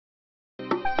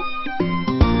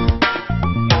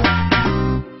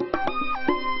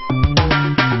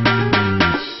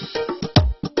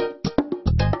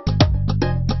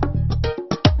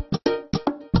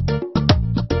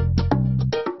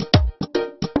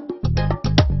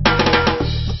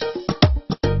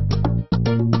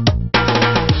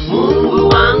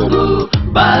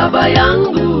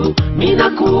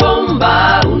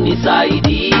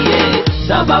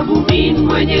sababu mimi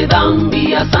mwenye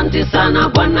dhambi. Asante sana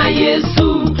Bwana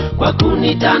Yesu kwa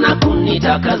kunita na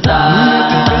kunitakaza.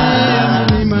 Nimetembea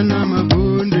milima na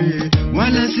mabonde,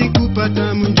 wala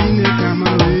sikupata mwingine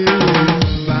kama wewe.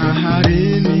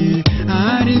 Baharini,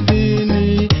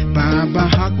 ardhini, Baba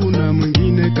hakuna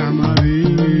mwingine kama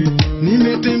wewe.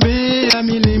 Nimetembea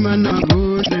milima na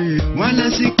mabonde,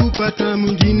 wala sikupata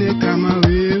mwingine kama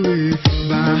wewe.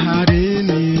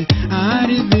 Baharini,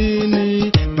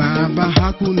 ardhini, Baba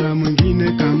hakuna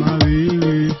mwingine kama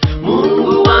wewe.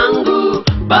 Mungu wangu,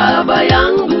 Baba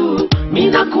yangu,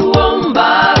 mina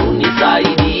kuomba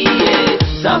unisaidie,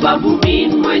 sababu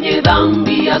mimi mwenye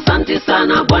dhambi. Asante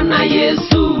sana Bwana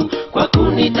Yesu kwa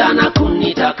kunita na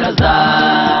kunitakaza.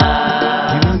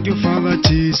 We thank you, Father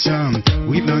Jesus.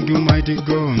 We thank you, mighty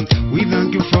God. We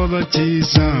thank you, Father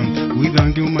Jesus. We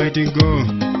thank you, mighty God.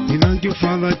 We thank you,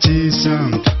 Father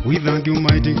Jesus. We thank you,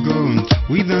 mighty God.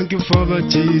 We thank you, Father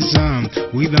Jesus.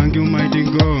 We thank you, mighty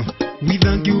God. We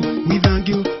thank you, we thank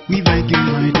you, we thank you,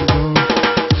 mighty God.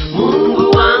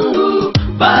 Mungu wangu,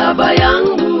 Baba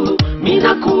yangu,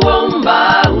 mina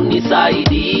kuomba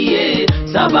unisaidie,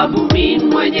 sababu mimi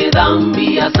mwenye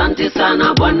dhambi. Asante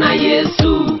sana Bwana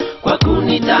Yesu kwa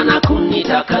kunita na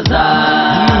kunitakaza.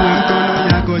 Inua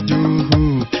mkono yako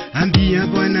juu, ambia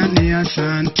Bwana ni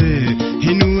asante.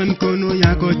 Inua mkono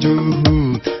yako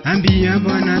juu, ambia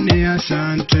Bwana ni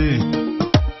asante.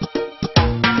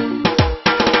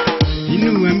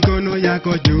 Inua mkono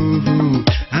yako juu,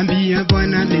 ambia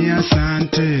Bwana ni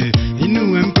asante.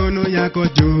 Inua mkono yako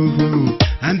juu,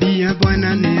 ambia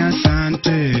Bwana ni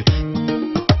asante.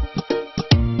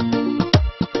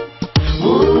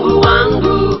 Mungu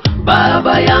wangu,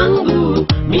 Baba yangu,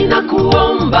 mina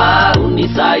kuomba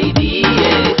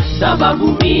unisaidie,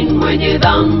 sababu mimi mwenye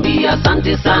dhambi.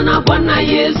 Asante sana Bwana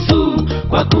Yesu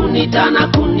kwa kunita na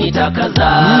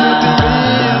kunitakaza.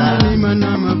 Nimetembea milima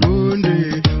na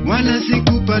mabonde, wala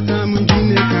sikupata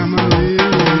mwingine kama wewe.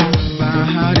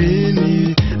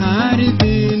 Baharini,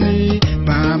 ardhini,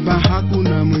 Baba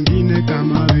hakuna mwingine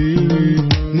kama wewe.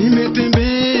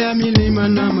 Nimetembea milima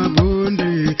na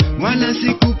mabonde, wala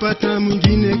sikupata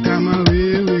mwingine kama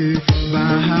wewe.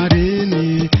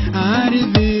 Baharini,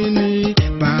 ardhini,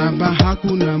 Baba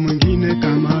hakuna mwingine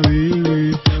kama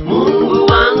wewe. Mungu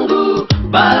wangu,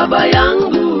 Baba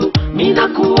yangu, mina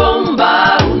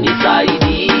kuomba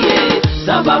unisaidie,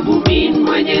 sababu mimi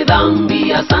mwenye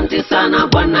dhambi. Asante sana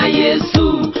Bwana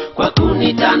Yesu kwa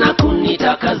kunita na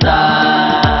kunitakaza.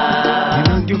 We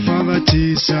thank you, Father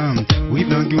Jesus. We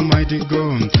thank you, mighty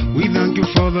God. We thank you,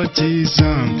 Father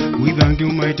Jesus. We thank you,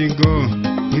 mighty God.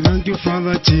 We thank you,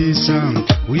 Father Jesus.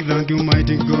 We thank you,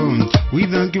 mighty God. We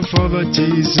thank you, Father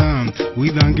Jesus. We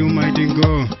thank you, mighty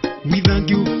God. We thank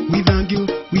you, we thank you,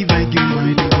 we thank you,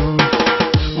 mighty God.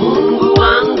 Mungu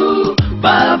wangu,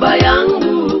 Baba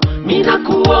yangu, mina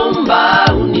kuomba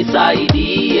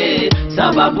unisaidie,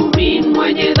 sababu mimi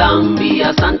mwenye dhambi.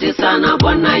 Asante sana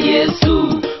Bwana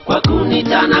Yesu kwa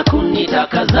kunita na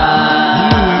kunitakaza.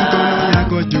 Inua mkono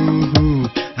yako juu,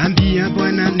 ambia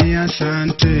Bwana ni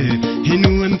asante.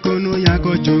 Inua mkono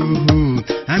yako juu,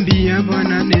 ambia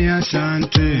Bwana ni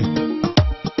asante.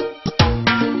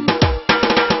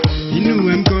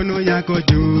 Inua mkono yako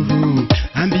juu,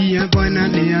 ambia Bwana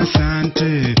ni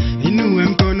asante. Inua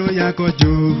mkono yako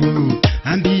juu,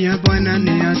 ambia Bwana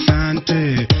ni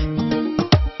asante.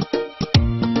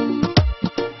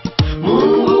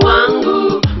 Mungu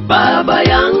wangu, Baba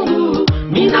yangu,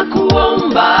 mina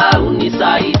kuomba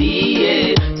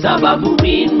unisaidie, sababu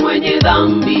mimi mwenye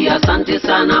dhambi. Asante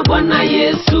sana Bwana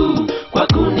Yesu kwa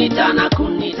kunita na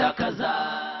kunitakaza.